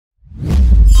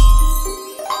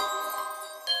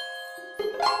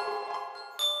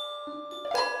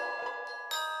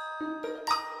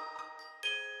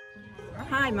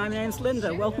my name's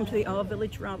Linda. Welcome to the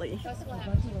RVillage Rally.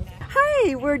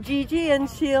 Hi, we're Gigi and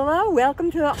Sheila. Welcome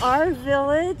to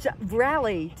RVillage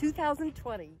Rally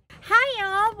 2020. Hi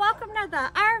y'all, welcome to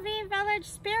the RVillage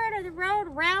Spirit of the Road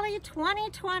Rally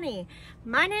 2020.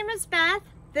 My name is Beth.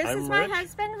 This is my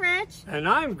husband, Rich. And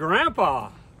I'm Grandpa.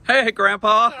 Hey,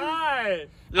 Grandpa. Hi.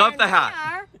 Love the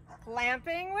hat. We are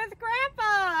glamping with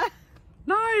Grandpa.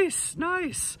 Nice,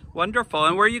 nice. Wonderful.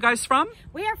 And where are you guys from?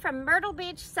 We are from Myrtle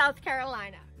Beach, South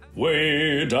Carolina.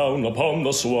 Way down upon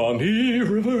the Suwannee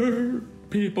River,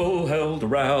 people held a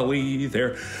rally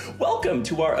there. Welcome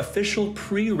to our official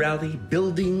pre-rally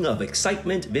Building of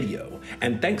Excitement video.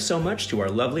 And thanks so much to our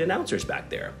lovely announcers back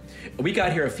there. We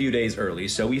got here a few days early,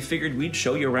 so we figured we'd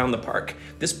show you around the park.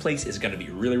 This place is gonna be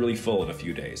really full in a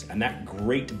few days. And that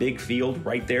great big field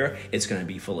right there, it's gonna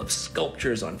be full of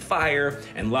sculptures on fire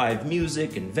and live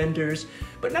music and vendors.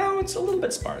 But now it's a little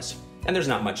bit sparse. And there's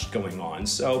not much going on,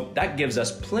 so that gives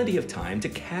us plenty of time to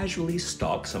casually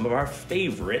stalk some of our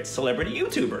favorite celebrity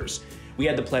YouTubers. We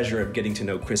had the pleasure of getting to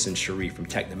know Chris and Cherie from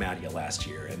Technomadia last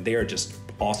year, and they are just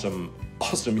awesome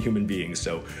human beings,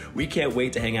 so we can't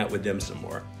wait to hang out with them some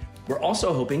more. We're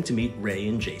also hoping to meet Ray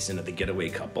and Jason of the Getaway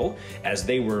Couple, as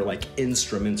they were like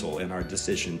instrumental in our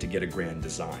decision to get a grand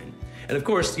design. And of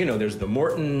course, you know, there's the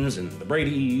Mortons and the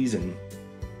Bradys, and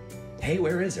hey,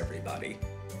 where is everybody?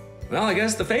 Well, I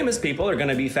guess the famous people are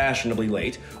gonna be fashionably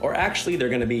late, or actually they're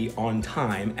gonna be on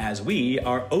time, as we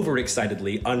are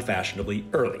overexcitedly, unfashionably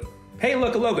early. Hey,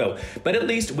 look, a logo, but at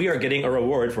least we are getting a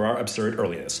reward for our absurd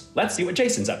earliness. Let's see what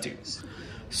Jason's up to.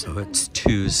 So it's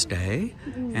Tuesday,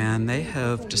 and they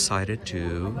have decided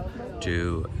to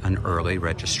do an early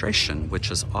registration,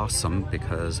 which is awesome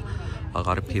because a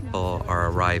lot of people are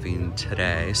arriving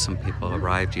today. Some people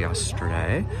arrived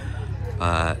yesterday.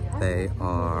 They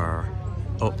are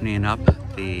opening up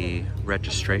the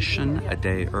registration a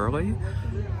day early,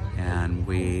 and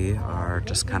we are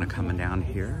just kind of coming down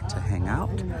here to hang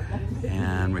out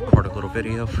and record a little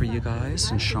video for you guys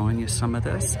and showing you some of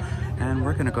this. And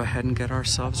we're gonna go ahead and get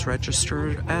ourselves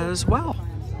registered as well.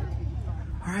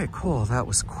 All right, cool, that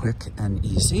was quick and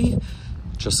easy.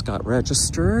 Just got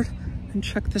registered, and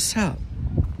check this out.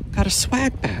 Got a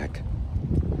swag bag.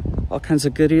 All kinds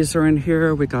of goodies are in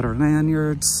here. We got our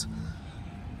lanyards.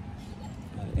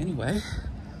 Anyway,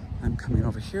 I'm coming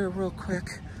over here real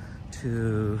quick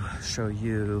to show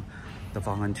you the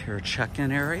volunteer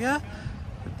check-in area.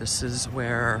 This is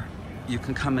where you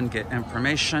can come and get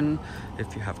information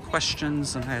if you have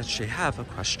questions, and I actually have a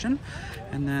question.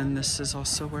 And then this is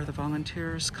also where the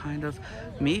volunteers kind of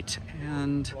meet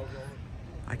and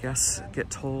I guess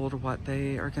get told what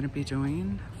they are going to be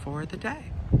doing for the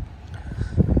day.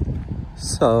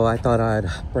 So I thought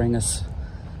I'd bring us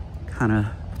kind of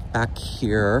back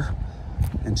here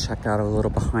and check out a little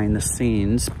behind the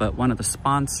scenes, but one of the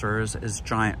sponsors is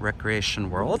Giant Recreation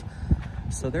World.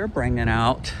 So they're bringing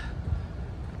out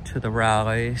to the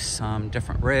rally some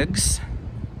different rigs.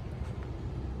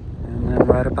 And then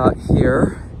right about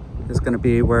here is gonna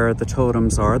be where the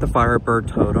totems are, the Firebird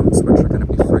totems, which are gonna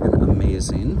be friggin'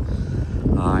 amazing.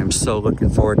 I'm so looking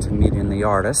forward to meeting the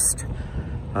artist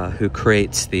who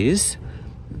creates these.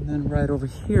 And then right over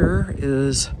here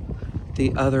is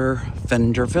the other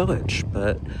vendor village,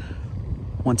 but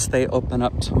once they open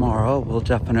up tomorrow, we'll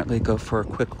definitely go for a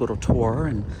quick little tour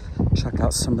and check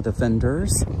out some of the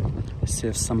vendors, see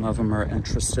if some of them are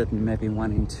interested in maybe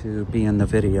wanting to be in the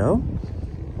video.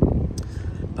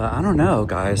 But I don't know,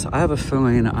 guys, I have a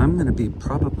feeling I'm gonna be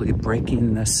probably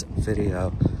breaking this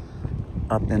video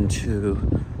up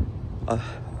into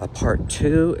a part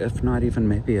 2, if not even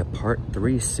maybe a part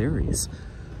 3 series,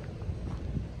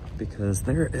 because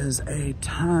there is a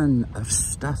ton of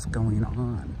stuff going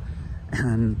on,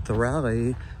 and the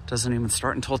rally doesn't even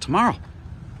start until tomorrow.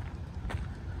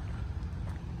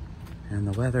 And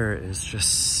the weather is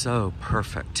just so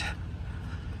perfect.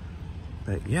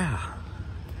 But yeah,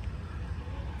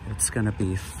 it's gonna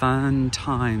be fun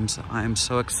times. I'm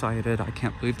so excited. I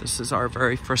can't believe this is our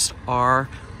very first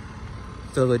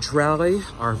RVillage rally,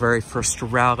 our very first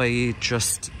rally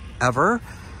just ever.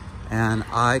 And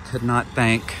I could not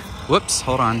thank, whoops,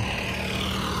 hold on.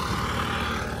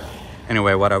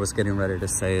 Anyway, what I was getting ready to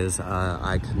say is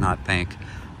I could not think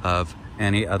of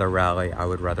any other rally I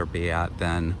would rather be at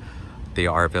than the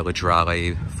RVillage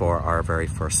rally for our very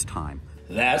first time.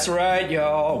 That's right,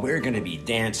 y'all. We're gonna be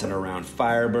dancing around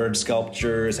Firebird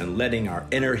sculptures and letting our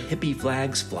inner hippie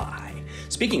flags fly.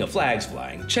 Speaking of flags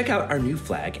flying, check out our new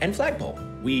flag and flagpole.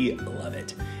 We love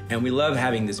it. And we love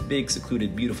having this big,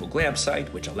 secluded, beautiful glamp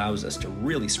site, which allows us to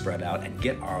really spread out and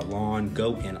get our lawn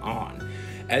going on.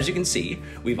 As you can see,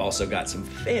 we've also got some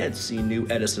fancy new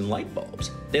Edison light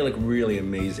bulbs. They look really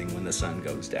amazing when the sun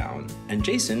goes down. And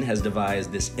Jason has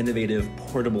devised this innovative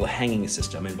portable hanging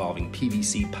system involving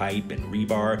PVC pipe and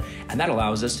rebar, and that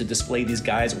allows us to display these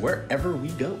guys wherever we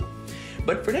go.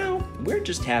 But for now, we're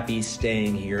just happy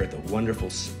staying here at the wonderful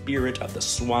Spirit of the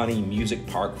Suwannee Music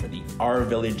Park for the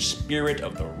RVillage Spirit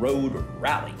of the Road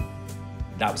Rally.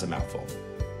 That was a mouthful.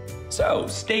 So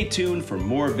stay tuned for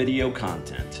more video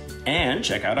content. And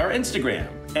check out our Instagram.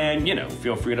 And, you know,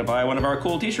 feel free to buy one of our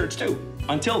cool t-shirts too.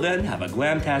 Until then, have a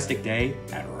glamtastic day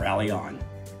and rally on.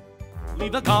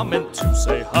 Leave a comment to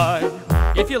say hi.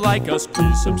 If you like us,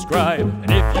 please subscribe. And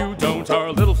if you don't,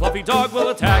 our little fluffy dog will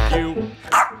attack you.